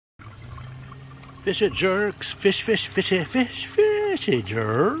Fish it, jerks. Fish, fish, fishy, fish, fishy,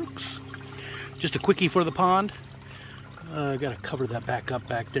 jerks. Just a quickie for the pond. I gotta cover that back up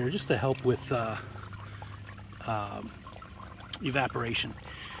back there just to help with evaporation.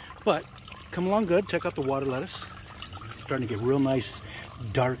 But come along good. Check out the water lettuce. It's starting to get real nice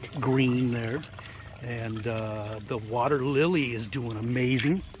dark green there. And the water lily is doing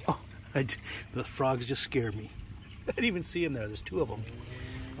amazing. Oh, the frogs just scared me. I didn't even see them there. There's two of them.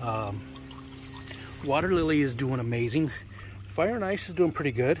 Water lily is doing amazing. Fire and ice is doing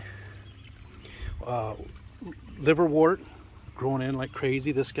pretty good. Liverwort growing in like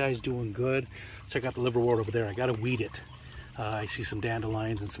crazy. This guy's doing good. Check out the liverwort over there. I gotta weed it. I see some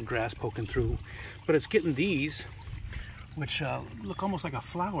dandelions and some grass poking through, but it's getting these, which look almost like a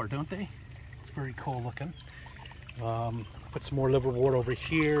flower, don't they? It's very cool looking. Put some more liverwort over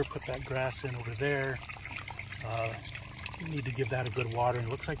here. Put that grass in over there. Need to give that a good watering. It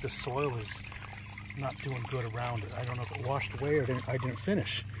looks like the soil is not doing good around it. I don't know if it washed away or I didn't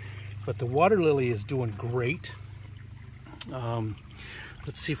finish. But the water lily is doing great.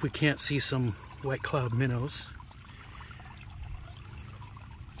 Let's see if we can't see some white cloud minnows.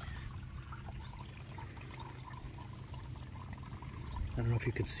 I don't know if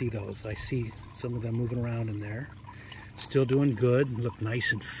you can see those. I see some of them moving around in there. Still doing good. Look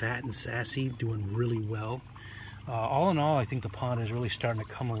nice and fat and sassy. Doing really well. All in all, I think the pond is really starting to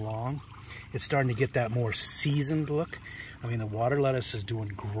come along. It's starting to get that more seasoned look. I mean, the water lettuce is doing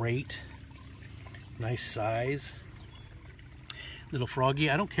great. Nice size. Little froggy.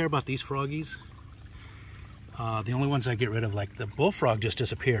 I don't care about these froggies. The only ones I get rid of, like the bullfrog just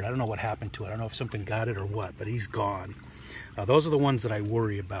disappeared. I don't know what happened to it. I don't know if something got it or what, but he's gone. Those are the ones that I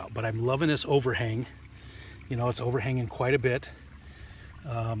worry about. But I'm loving this overhang. You know, it's overhanging quite a bit.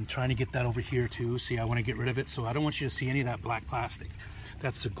 Trying to get that over here too. See, I want to get rid of it, so I don't want you to see any of that black plastic.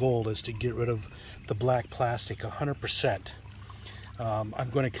 That's the goal, is to get rid of the black plastic 100%. I'm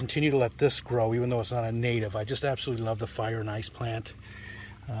going to continue to let this grow, even though it's not a native. I just absolutely love the fire and ice plant.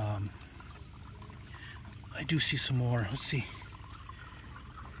 I do see some more. Let's see.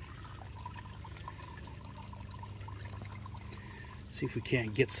 See if we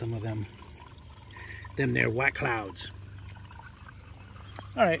can't get some of them. Them there white clouds.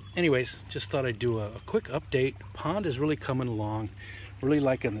 All right, anyways, just thought I'd do a quick update. Pond is really coming along. Really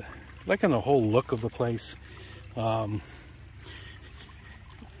liking the whole look of the place. You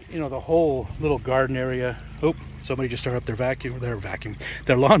know, the whole little garden area. Oh, somebody just started up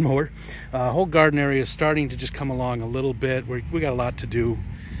their lawnmower. Whole garden area is starting to just come along a little bit. We got a lot to do,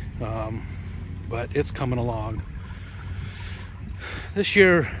 but it's coming along. This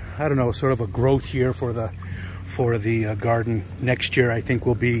year, I don't know, sort of a growth year for the garden. Next year, I think,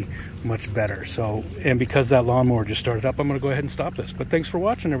 will be much better. So, and because that lawnmower just started up, I'm going to go ahead and stop this. But thanks for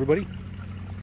watching, everybody.